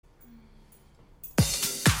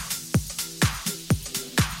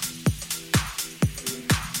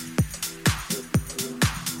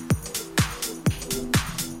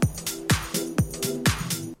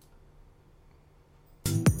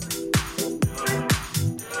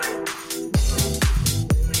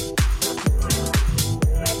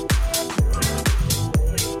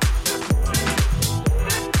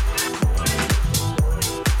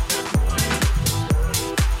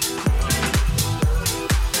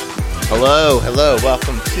Hello.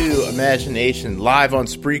 Welcome to Imagination live on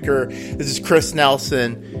Spreaker. This is Chris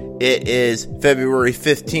Nelson. It is February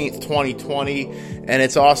 15th, 2020, and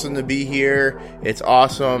it's awesome to be here. It's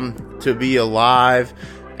awesome to be alive,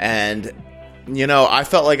 and I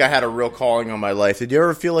felt like I had a real calling on my life. Did you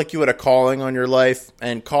ever feel like you had a calling on your life?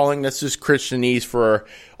 And calling, that's just Christianese for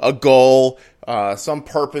a goal, some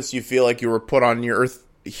purpose you feel like you were put on your earth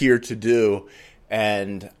here to do.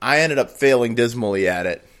 And I ended up failing dismally at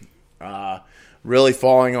it. Really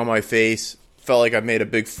falling on my face. Felt like I made a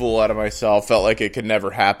big fool out of myself. Felt like it could never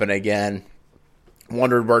happen again.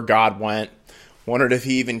 Wondered where God went. Wondered if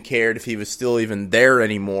he even cared, if he was still even there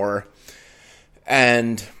anymore.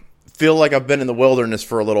 And feel like I've been in the wilderness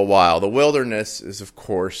for a little while. The wilderness is, of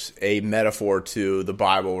course, a metaphor to the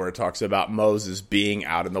Bible where it talks about Moses being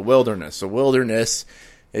out in the wilderness. The wilderness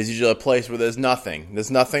is usually a place where there's nothing. There's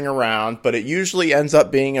nothing around, but it usually ends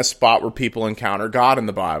up being a spot where people encounter God in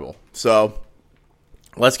the Bible. So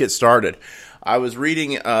let's get started. I was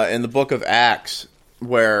reading in the book of Acts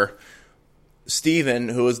where Stephen,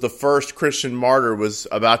 who was the first Christian martyr, was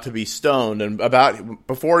about to be stoned. And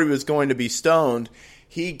before he was going to be stoned,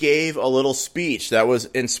 he gave a little speech that was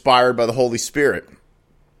inspired by the Holy Spirit.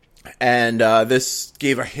 And this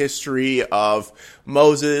gave a history of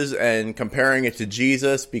Moses and comparing it to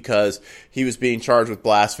Jesus because he was being charged with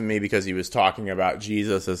blasphemy because he was talking about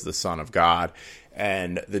Jesus as the Son of God.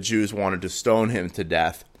 And the Jews wanted to stone him to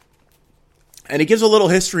death. And he gives a little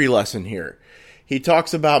history lesson here. He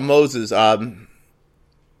talks about Moses.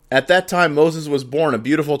 At that time, Moses was born, a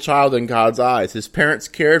beautiful child in God's eyes. His parents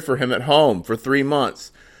cared for him at home for 3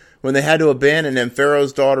 months. When they had to abandon him,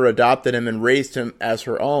 Pharaoh's daughter adopted him and raised him as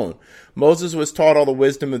her own. Moses was taught all the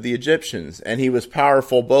wisdom of the Egyptians, and he was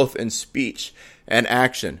powerful both in speech and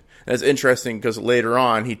action. That's interesting because later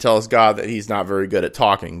on he tells God that he's not very good at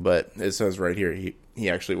talking, but it says right here he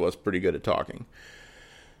actually was pretty good at talking.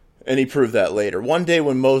 And he proved that later. One day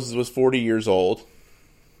when Moses was 40 years old,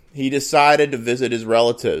 he decided to visit his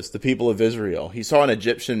relatives, the people of Israel. He saw an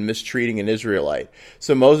Egyptian mistreating an Israelite.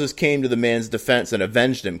 So Moses came to the man's defense and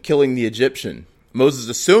avenged him, killing the Egyptian. Moses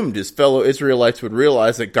assumed his fellow Israelites would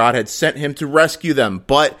realize that God had sent him to rescue them,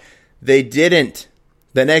 but they didn't.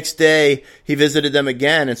 The next day, he visited them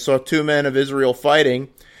again and saw 2 men of Israel fighting.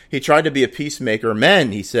 He tried to be a peacemaker.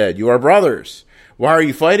 Men, he said, you are brothers. Why are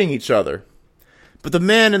you fighting each other? But the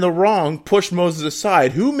man in the wrong pushed Moses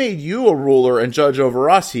aside. Who made you a ruler and judge over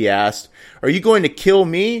us, he asked. Are you going to kill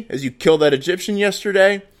me as you killed that Egyptian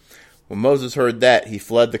yesterday? When Moses heard that, he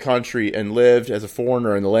fled the country and lived as a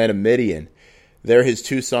foreigner in the land of Midian. There his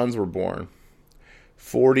 2 sons were born.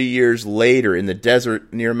 40 years later, in the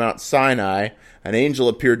desert near Mount Sinai, an angel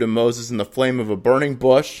appeared to Moses in the flame of a burning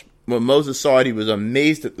bush. When Moses saw it, he was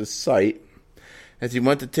amazed at the sight. As he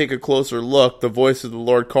went to take a closer look, the voice of the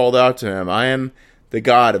Lord called out to him, I am the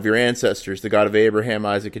God of your ancestors, the God of Abraham,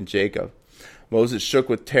 Isaac, and Jacob. Moses shook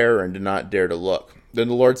with terror and did not dare to look. Then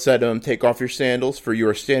the Lord said to him, take off your sandals, for you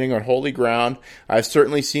are standing on holy ground. I have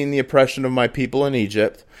certainly seen the oppression of my people in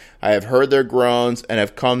Egypt. I have heard their groans and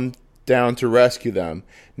have come down to rescue them.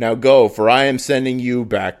 Now go, for I am sending you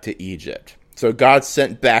back to Egypt. So God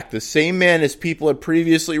sent back the same man his people had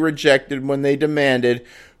previously rejected when they demanded,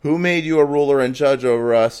 who made you a ruler and judge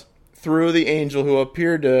over us? Through the angel who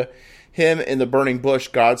appeared to him in the burning bush,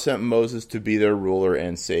 God sent Moses to be their ruler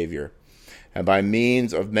and savior. And by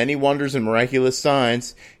means of many wonders and miraculous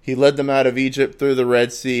signs, he led them out of Egypt through the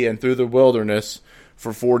Red Sea and through the wilderness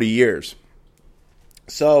for 40 years.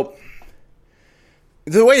 So,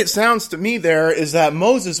 the way it sounds to me there is that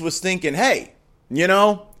Moses was thinking, hey,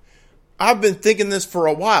 I've been thinking this for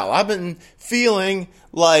a while. I've been feeling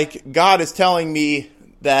like God is telling me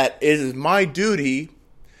that it is my duty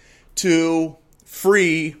to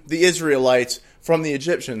free the Israelites from the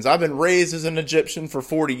Egyptians. I've been raised as an Egyptian for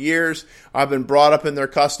 40 years. I've been brought up in their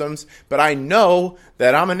customs, but I know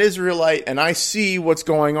that I'm an Israelite and I see what's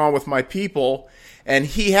going on with my people, and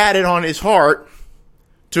he had it on his heart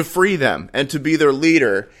to free them and to be their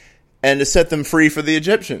leader and to set them free for the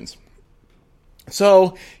Egyptians.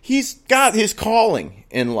 So he's got his calling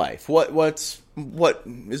in life. What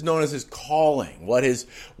is known as his calling? What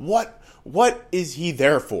is he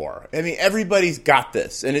there for? I mean, everybody's got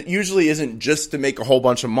this, and it usually isn't just to make a whole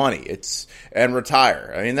bunch of money and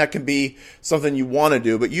retire. I mean, that can be something you want to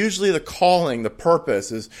do, but usually the calling, the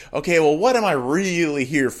purpose is, okay, well, what am I really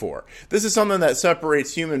here for? This is something that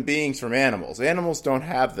separates human beings from animals. Animals don't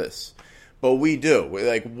have this, but we do. We're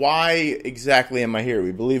like, why exactly am I here?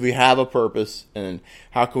 We believe we have a purpose, and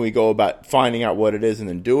how can we go about finding out what it is and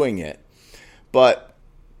then doing it? But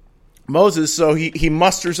Moses, so he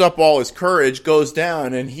musters up all his courage, goes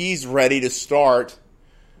down, and he's ready to start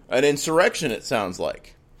an insurrection, it sounds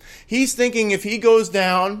like. He's thinking if he goes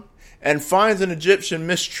down and finds an Egyptian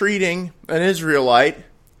mistreating an Israelite,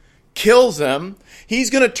 kills him, he's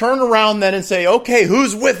going to turn around then and say, okay,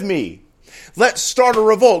 who's with me? Let's start a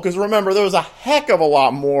revolt. Because remember, there was a heck of a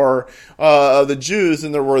lot more of the Jews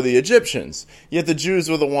than there were the Egyptians. Yet the Jews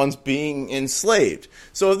were the ones being enslaved.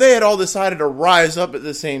 So if they had all decided to rise up at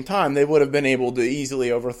the same time, they would have been able to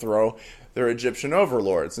easily overthrow their Egyptian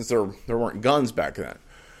overlords, since there weren't guns back then.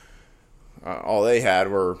 All they had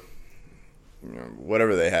were,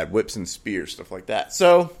 whatever they had, whips and spears, stuff like that.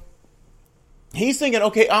 So he's thinking,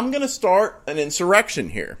 okay, I'm going to start an insurrection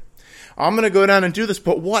here. I'm going to go down and do this.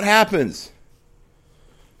 But what happens?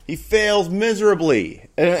 He fails miserably.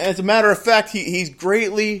 And as a matter of fact, he's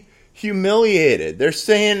greatly humiliated. They're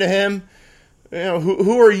saying to him,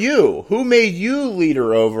 who are you? Who made you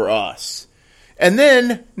leader over us? And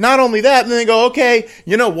then, not only that, then they go, okay,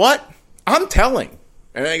 you know what? I'm telling.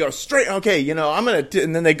 And they go straight, okay, I'm going to,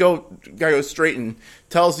 and then guy goes straight and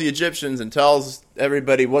tells the Egyptians and tells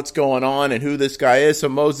everybody what's going on and who this guy is. So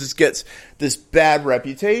Moses gets this bad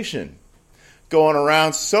reputation going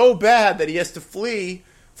around, so bad that he has to flee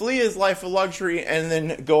his life of luxury and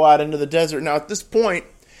then go out into the desert. Now, at this point,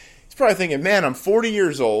 he's probably thinking, man, I'm 40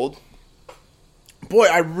 years old. Boy,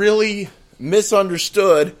 I really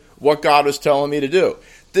misunderstood what God was telling me to do.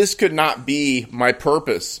 This could not be my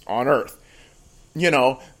purpose on earth.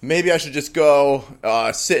 Maybe I should just go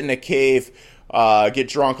sit in a cave, get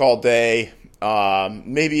drunk all day,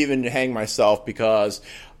 maybe even hang myself, because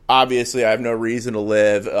obviously I have no reason to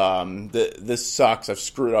live. This sucks. I've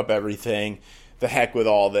screwed up everything. The heck with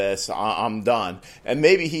all this. I'm done. And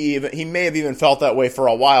maybe he may have even felt that way for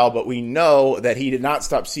a while, but we know that he did not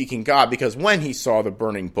stop seeking God, because when he saw the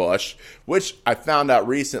burning bush, which I found out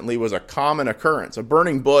recently was a common occurrence. A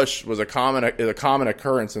burning bush was a common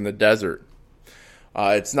occurrence in the desert.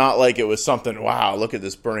 It's not like it was something, wow, look at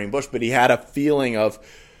this burning bush, but he had a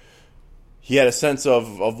sense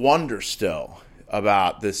of wonder still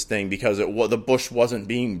about this thing, because the bush wasn't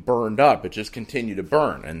being burned up. It just continued to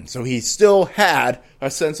burn. And so he still had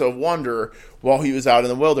a sense of wonder while he was out in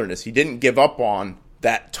the wilderness. He didn't give up on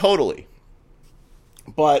that totally.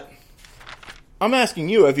 But I'm asking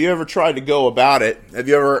you, have you ever tried to go about it? Have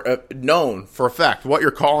you ever known for a fact what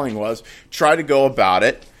your calling was, try to go about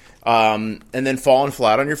it, and then fallen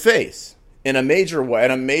flat on your face in a major way,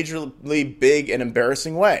 in a majorly big and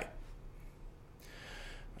embarrassing way?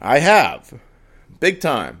 I have. Big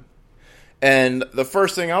time. And the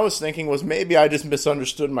first thing I was thinking was, maybe I just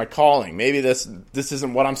misunderstood my calling. Maybe this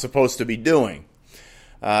isn't what I'm supposed to be doing.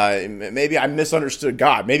 Maybe I misunderstood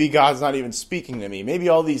God. Maybe God's not even speaking to me. Maybe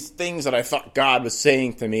all these things that I thought God was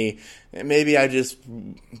saying to me, maybe I just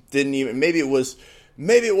didn't even, maybe it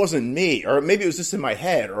wasn't me, or maybe it was just in my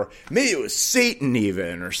head, or maybe it was Satan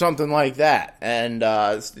even, or something like that. And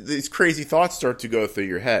these crazy thoughts start to go through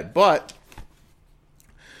your head. But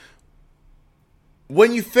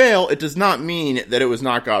when you fail, it does not mean that it was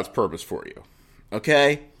not God's purpose for you.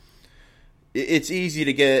 Okay? It's easy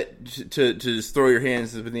to get to just throw your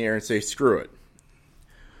hands up in the air and say, screw it.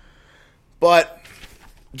 But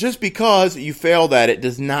just because you failed at it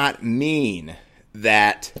does not mean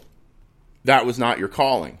that was not your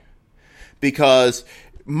calling. Because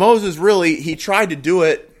Moses really, he tried to do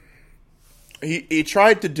it. He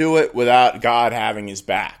tried to do it without God having his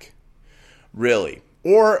back. Really.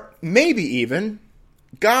 Or maybe even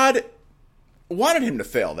God wanted him to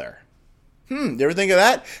fail there. You ever think of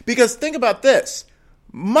that? Because think about this.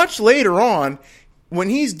 Much later on, when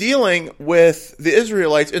he's dealing with the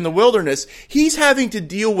Israelites in the wilderness, he's having to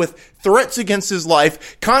deal with threats against his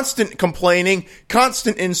life, constant complaining,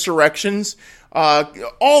 constant insurrections,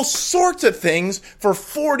 all sorts of things for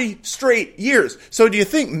 40 straight years. So do you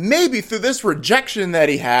think maybe through this rejection that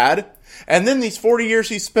he had, and then these 40 years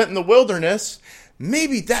he spent in the wilderness,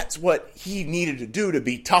 maybe that's what he needed to do to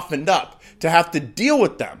be toughened up, to have to deal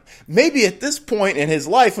with them. Maybe at this point in his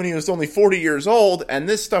life, when he was only 40 years old, and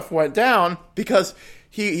this stuff went down, because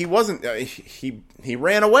he wasn't, he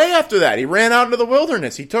ran away after that. He ran out into the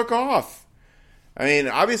wilderness. He took off. I mean,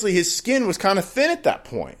 obviously his skin was kind of thin at that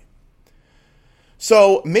point.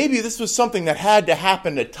 So maybe this was something that had to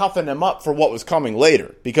happen to toughen him up for what was coming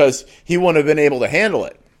later, because he wouldn't have been able to handle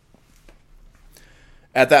it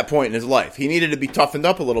at that point in his life. He needed to be toughened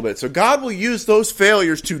up a little bit. So God will use those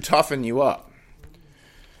failures to toughen you up.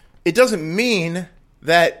 It doesn't mean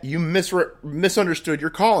that you misunderstood your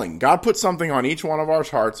calling. God put something on each one of our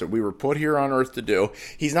hearts that we were put here on earth to do.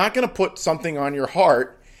 He's not going to put something on your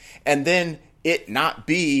heart and then it not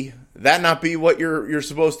be what you're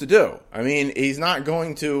supposed to do. I mean, he's not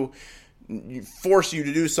going to force you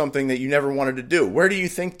to do something that you never wanted to do. Where do you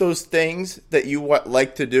think those things that you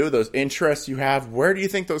like to do, those interests you have, where do you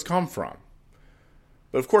think those come from?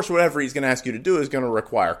 But of course, whatever he's going to ask you to do is going to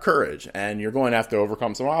require courage, and you're going to have to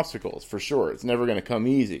overcome some obstacles, for sure. It's never going to come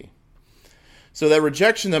easy. So that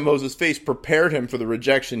rejection that Moses faced prepared him for the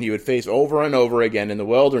rejection he would face over and over again in the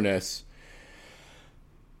wilderness,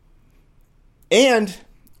 and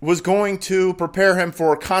was going to prepare him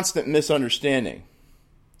for a constant misunderstanding.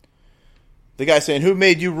 The guy saying, who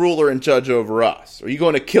made you ruler and judge over us? Are you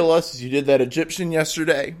going to kill us as you did that Egyptian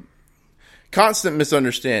yesterday? Constant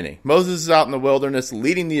misunderstanding. Moses is out in the wilderness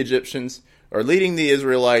leading the Egyptians, or leading the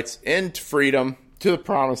Israelites into freedom to the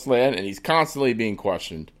promised land, and he's constantly being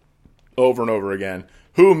questioned over and over again.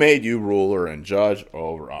 Who made you ruler and judge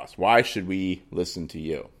over us? Why should we listen to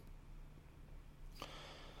you?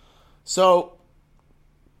 So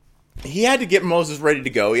he had to get Moses ready to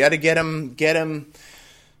go. He had to get him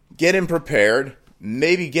prepared,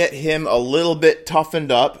 maybe get him a little bit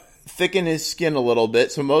toughened up, thicken his skin a little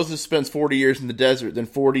bit. So Moses spends 40 years in the desert, then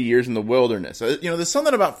 40 years in the wilderness. So, there's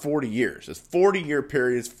something about 40 years. It's 40-year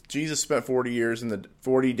periods. Jesus spent 40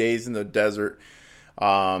 days in the desert.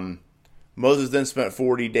 Moses then spent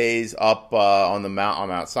 40 days up on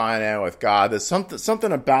Mount Sinai with God. There's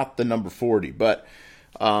something about the number 40. But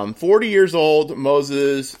 40 years old,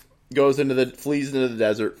 Moses flees into the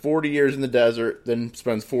desert, 40 years in the desert, then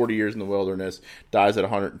spends 40 years in the wilderness, dies at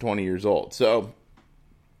 120 years old. So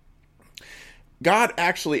God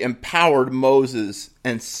actually empowered Moses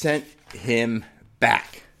and sent him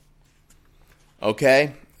back.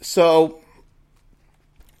 Okay? So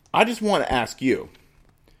I just want to ask you,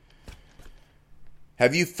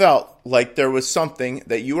 have you felt like there was something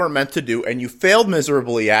that you were meant to do and you failed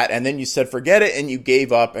miserably at, and then you said forget it and you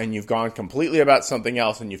gave up and you've gone completely about something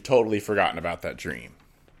else and you've totally forgotten about that dream?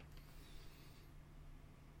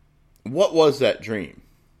 What was that dream?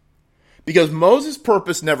 Because Moses'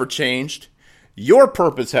 purpose never changed. Your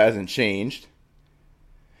purpose hasn't changed.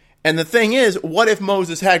 And the thing is, what if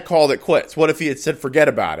Moses had called it quits? What if he had said forget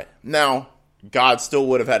about it? Now, God still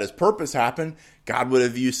would have had his purpose happen. God would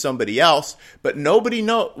have used somebody else, but nobody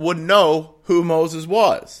would know who Moses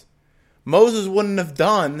was. Moses wouldn't have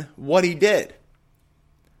done what he did.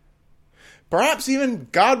 Perhaps even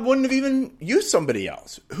God wouldn't have even used somebody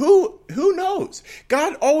else. Who knows?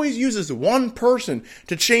 God always uses one person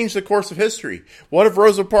to change the course of history. What if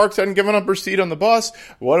Rosa Parks hadn't given up her seat on the bus?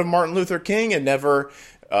 What if Martin Luther King had never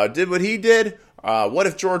did what he did? What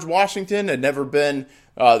if George Washington had never been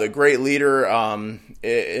the great leader,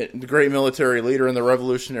 the great military leader in the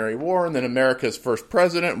Revolutionary War, and then America's first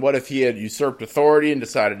president? What if he had usurped authority and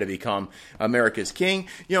decided to become America's king?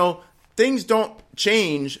 Things don't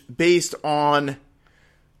change based on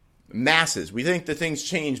masses. We think that things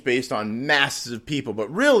change based on masses of people,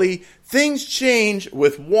 but really, things change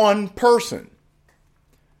with one person.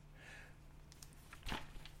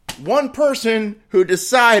 One person who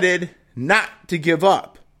decided not to give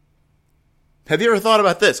up. Have you ever thought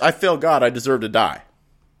about this? I failed God, I deserve to die.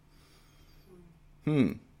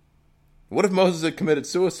 What if Moses had committed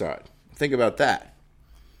suicide? Think about that.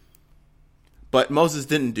 But Moses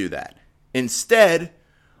didn't do that. Instead,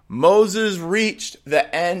 Moses reached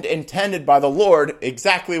the end intended by the Lord,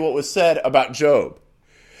 exactly what was said about Job.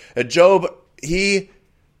 Job, he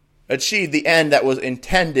achieved the end that was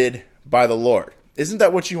intended by the Lord. Isn't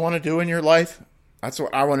that what you want to do in your life? That's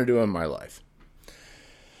what I want to do in my life.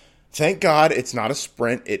 Thank God it's not a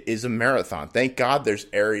sprint, it is a marathon. Thank God there's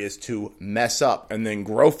areas to mess up and then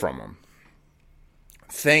grow from them.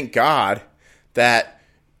 Thank God that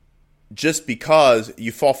just because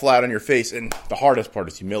you fall flat on your face, and the hardest part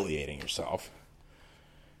is humiliating yourself.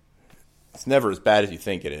 It's never as bad as you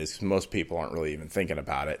think it is, because most people aren't really even thinking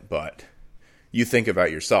about it, but you think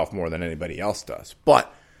about yourself more than anybody else does.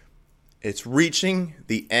 But it's reaching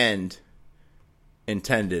the end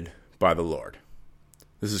intended by the Lord.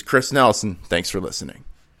 This is Chris Nelson. Thanks for listening.